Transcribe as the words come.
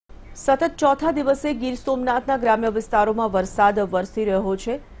સતત ચોથા દિવસે ગીર સોમનાથના ગ્રામ્ય વિસ્તારોમાં વરસાદ વરસી રહ્યો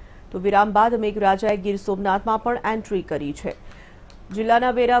છે તો વિરામ બાદ મેઘરાજાએ ગીર સોમનાથમાં પણ એન્ટ્રી કરી છે।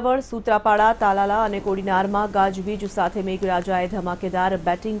 જિલ્લાના વેરાવળ, સૂત્રાપાડા, તાલાલા અને કોડીનારમાં ગાજવીજ સાથે મેઘરાજાએ ધમાકેદાર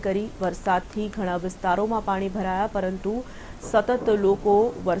બેટિંગ કરી। વરસાદથી ઘણા વિસ્તારોમાં પાણી ભરાયા, પરંતુ સતત લોકો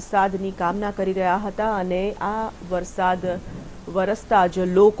વરસાદની કામના કરી રહ્યા હતા અને આ વરસાદ વરસતા જ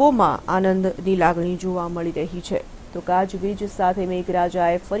લોકોમાં આનંદની લાગણી જોવા મળી રહી છે। તો ગાજવીજ સાથે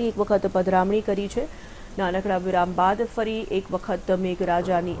મેઘરાજાએ ફરી એક વખત પધરામણી કરી છે। નાનકડા વિરામ બાદ ફરી એક વખત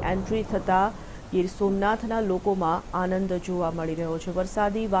મેઘરાજાની એન્ટ્રી થતા ગીર સોમનાથના લોકોમાં આનંદ જોવા મળી રહ્યો છે।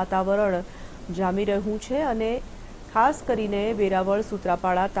 વરસાદી વાતાવરણ જામી રહ્યું છે અને ખાસ કરીને વેરાવળ,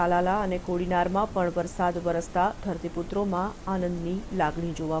 સૂત્રાપાડા, તાલાલા અને કોડીનારમાં પણ વરસાદ વરસતા ધરતીપુત્રોમાં આનંદની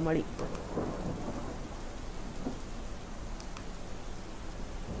લાગણી જોવા મળી।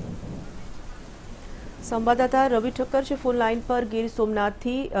 સંવાદદાતા રવિ ઠક્કર છે ફોન લાઈન પર ગીર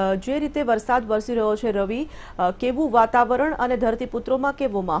સોમનાથથી। જે રીતે વરસાદ વરસી રહ્યો છે, રવિ, કેવું વાતાવરણ અને ધરતીપુત્રોમાં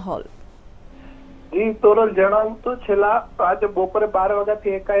કેવો માહોલ? જી તોરલ, જણાવું તો છેલ્લા આજે બપોરે 12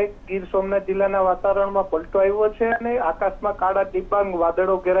 વાગ્યાથી એકાએક ગીર સોમનાથ જિલ્લાના વાતાવરણમાં પલટો આવ્યો છે અને આકાશમાં કાળા ડિબાંગ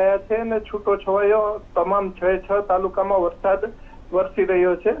વાદળો ઘેરાયા છે અને છૂટો છવાયો તમામ 6 તાલુકામાં વરસાદ વરસી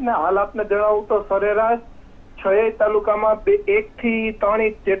રહ્યો છે। અને હાલ આપને જણાવું તો સરેરાશ 6 તાલુકામાં 1 થી 3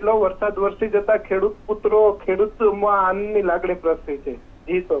 ઇંચ જેટલો વરસાદ વરસી જતા ખેડૂતોમાં આનંદની લાગણી પ્રસરી છે।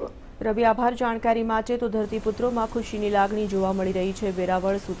 જી તોરલ। રવિ, આભાર જાણકારી માટે। તો ધરતીપુત્રોમાં ખુશીની લાગણી જોવા મળી રહી છે।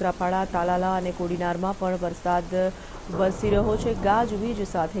 વેરાવળ, સૂત્રાપાડા, તાલાલા અને કોડીનારમાં પણ વરસાદ વરસી રહ્યો છે। ગાજવીજ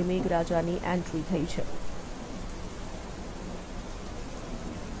સાથે મેઘરાજાની એન્ટ્રી થઈ છે।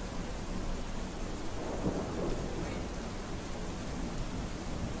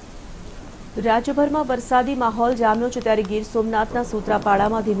 રાજ્યભરમાં વરસાદી માહોલ જામ્યો છે, ત્યારે ગીર સોમનાથના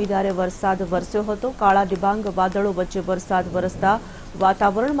સૂત્રાપાડામાં ધીમી ધારે વરસાદ વરસ્યો હતો। કાળા ડિબાંગ વાદળો વચ્ચે વરસાદ વરસતા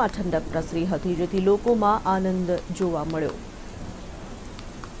વાતાવરણમાં ઠંડક પ્રસરી હતી, જેથી લોકોમાં આનંદ જોવા મળ્યો।